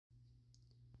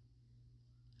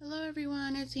Hello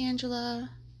everyone, it's Angela.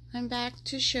 I'm back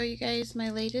to show you guys my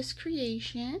latest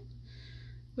creation,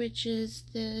 which is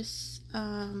this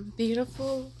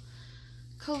beautiful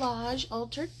collage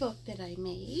altered book that I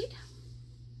made.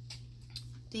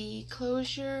 The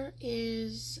closure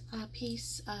is a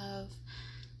piece of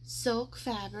silk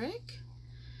fabric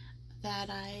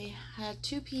that I had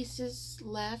two pieces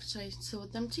left, so I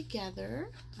sewed them together.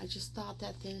 I just thought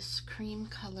that this cream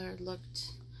color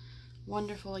looked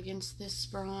wonderful against this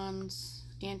bronze,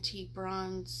 antique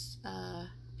bronze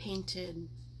painted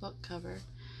book cover.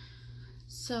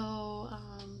 So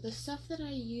the stuff that I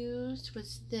used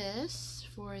was this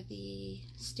for the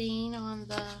stain on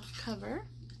the cover.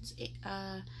 It's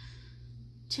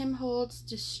Tim Holtz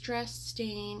Distressed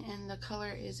Stain, and the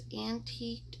color is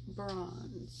Antiqued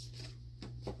Bronze.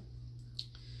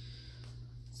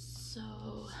 So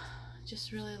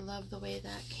just really love the way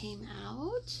that came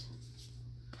out.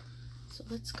 So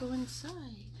let's go inside.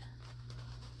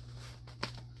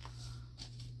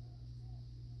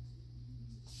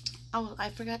 Oh, I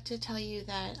forgot to tell you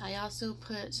that I also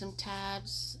put some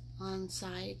tabs on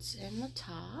sides and the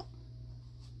top.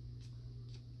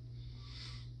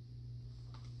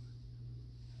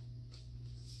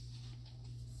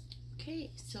 Okay,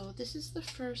 so this is the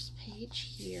first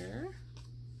page here.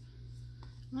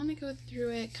 I'm going to go through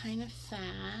it kind of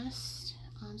fast.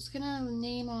 I'm just going to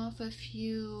name off a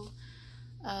few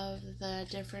of the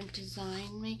different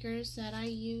design makers that I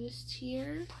used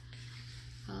here.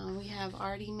 We have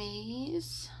Artie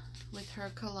Mays with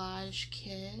her collage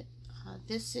kit.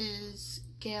 This is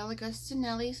Gail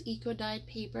Augustinelli's Eco Dyed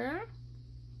paper.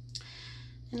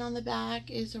 And on the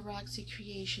back is a Roxy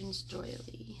Creations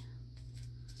doily.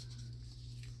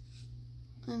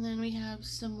 And then we have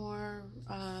some more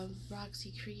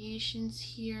Roxy Creations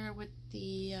here with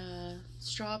the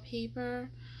straw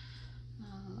paper.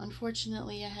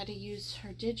 Unfortunately, I had to use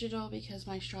her digital because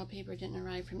my straw paper didn't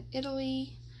arrive from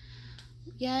Italy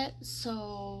yet,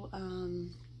 so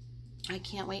I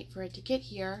can't wait for it to get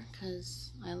here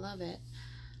because I love it,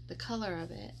 the color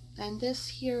of it. And this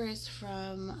here is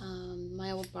from my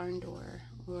old barn door,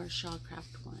 or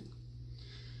Shawcraft one.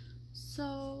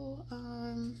 So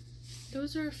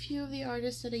those are a few of the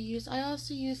artists that I used. I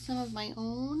also used some of my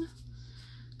own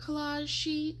collage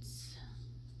sheets.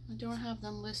 I don't have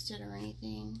them listed or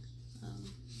anything,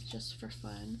 just for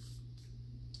fun.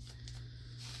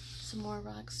 Some more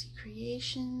Roxy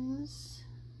Creations,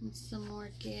 and some more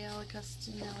Gail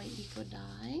Augustinelli Eco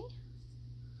Dye.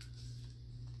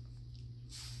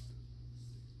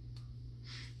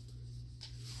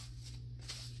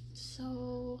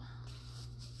 So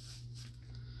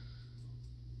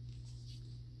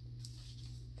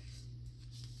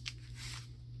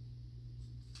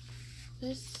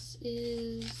this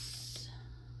is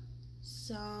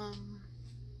some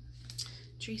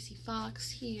Tracy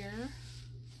Fox here.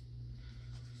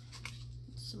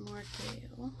 Some more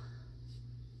Gail.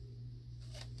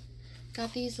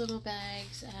 Got these little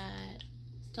bags at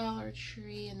Dollar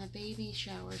Tree in the baby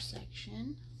shower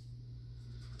section.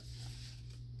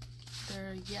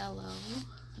 They're yellow.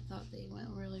 I thought they went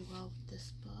really well with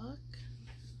this book.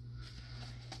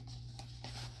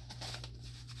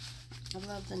 I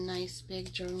love the nice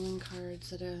big journaling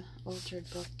cards that an altered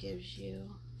book gives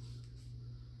you.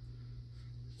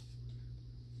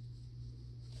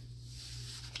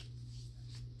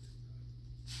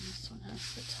 This one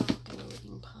has the top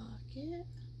loading pocket.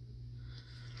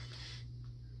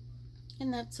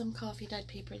 And that's some coffee dyed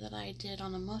paper that I did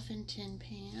on a muffin tin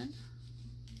pan.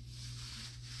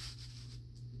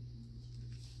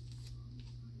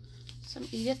 Some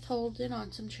Edith Holden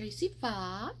on some Tracy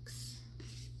Fox.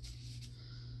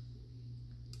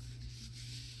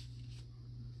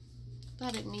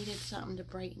 Thought it needed something to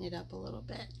brighten it up a little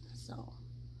bit, so.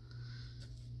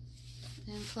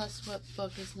 And plus, what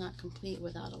book is not complete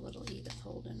without a little Edith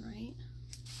Holden, right?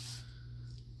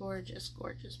 Gorgeous,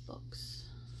 gorgeous books.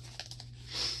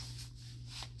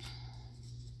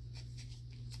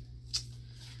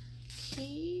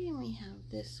 Okay, we have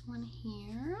this one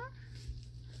here.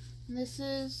 And this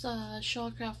is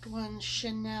Shawcraft one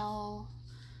Chanel,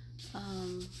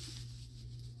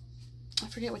 I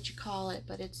forget what you call it,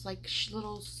 but it's like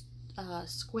little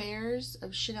squares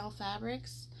of Chanel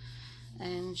fabrics,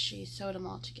 and she sewed them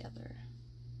all together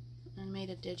and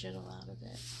made a digital out of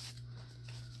it.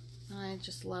 And I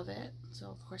just love it,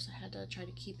 so of course I had to try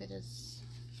to keep it as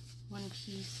one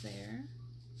piece there.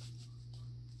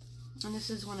 And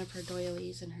this is one of her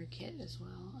doilies in her kit as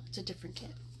well. It's a different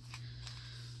kit.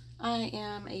 I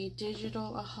am a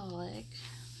digital-aholic.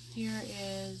 Here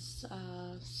is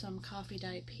some coffee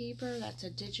dyed paper. That's a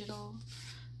digital.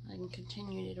 I can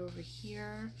continue it over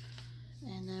here.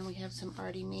 And then we have some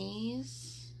Artie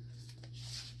Mays.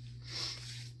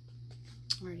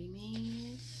 Artie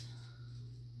Mays.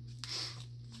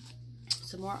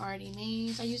 Some more Artie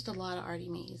Mays. I used a lot of Artie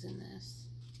Mays in this.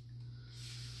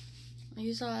 I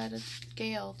used a lot of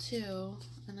Gail too.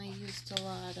 And I used a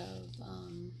lot of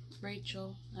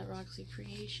Rachel at Roxy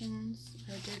Creations,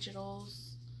 her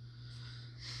digitals.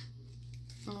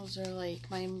 Those are like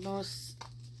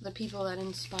the people that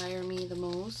inspire me the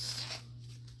most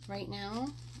right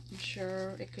now. I'm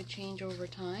sure it could change over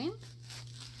time.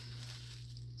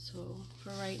 So for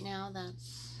right now,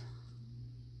 that's,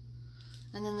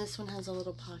 and then this one has a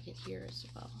little pocket here as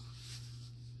well.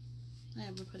 I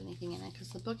haven't put anything in it because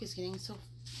the book is getting so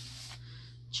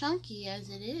chunky as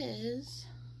it is.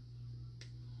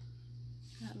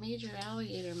 Got major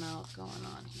alligator mouth going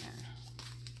on here.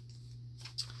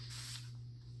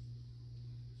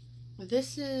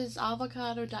 This is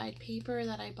avocado dyed paper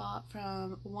that I bought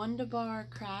from Wonderbar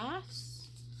Crafts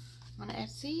on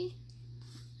Etsy.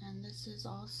 And this is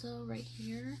also right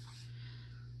here.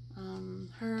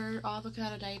 Her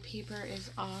avocado dyed paper is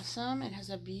awesome. It has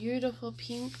a beautiful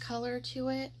pink color to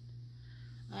it.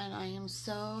 And I am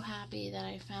so happy that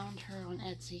I found her on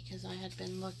Etsy because I had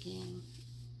been looking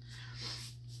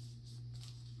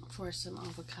for some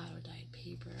avocado dyed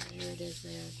paper. Here it is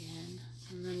there again.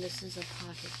 And then this is a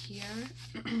pocket here.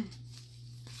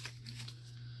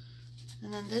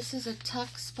 And then this is a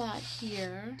tuck spot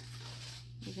here.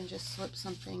 You can just slip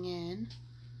something in.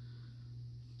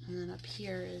 And then up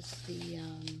here is the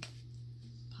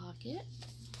pocket.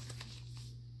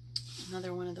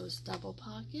 Another one of those double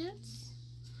pockets.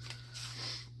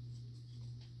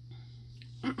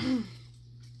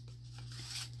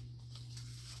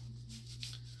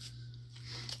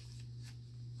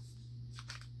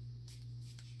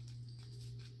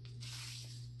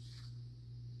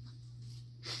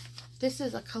 This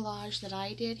is a collage that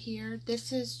I did here.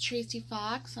 This is Tracy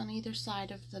Fox on either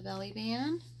side of the belly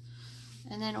band.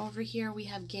 And then over here we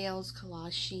have Gail's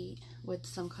collage sheet with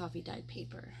some coffee dyed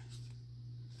paper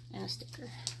and a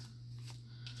sticker.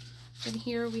 And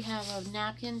here we have a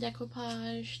napkin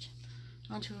decoupaged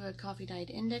onto a coffee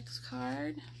dyed index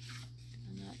card.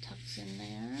 And that tucks in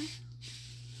there.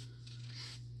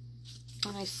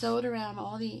 And I sewed around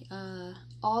all the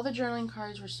journaling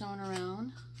cards were sewn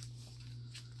around.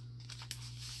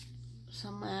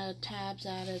 Some tabs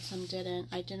added, some didn't.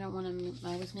 I didn't want to,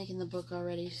 I was making the book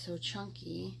already so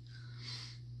chunky.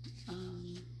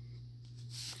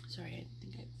 Sorry, I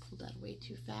think I pulled that way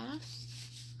too fast.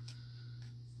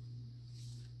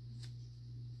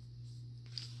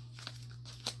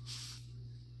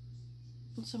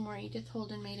 And some more Edith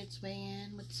Holden made its way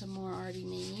in with some more Artie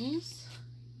Mays.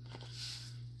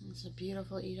 And it's a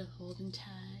beautiful Edith Holden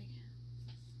tag.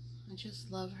 I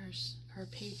just love her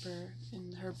paper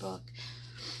in her book.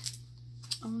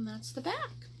 Oh, and that's the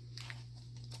back.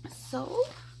 So,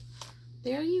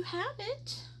 there you have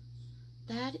it.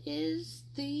 That is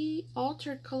the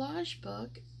altered collage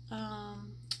book.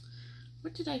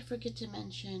 What did I forget to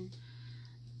mention?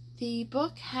 The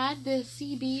book had the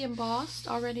CB embossed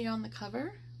already on the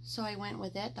cover, so I went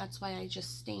with it. That's why I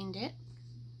just stained it,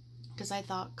 because I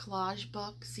thought collage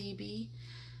book, CB.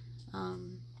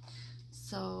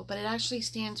 But it actually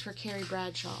stands for Carrie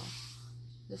Bradshaw.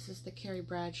 This is the Carrie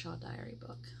Bradshaw diary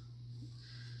book.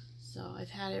 So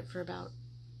I've had it for about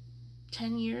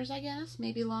 10 years, I guess,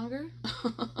 maybe longer.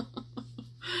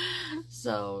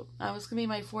 So it was going to be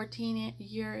my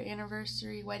 14-year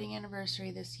anniversary, wedding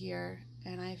anniversary this year,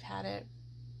 and I've had it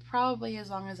probably as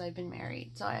long as I've been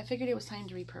married. So I figured it was time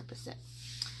to repurpose it.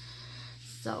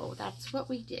 So that's what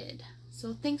we did.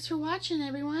 So thanks for watching,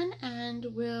 everyone, and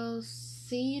we'll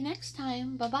see you next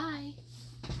time. Bye-bye.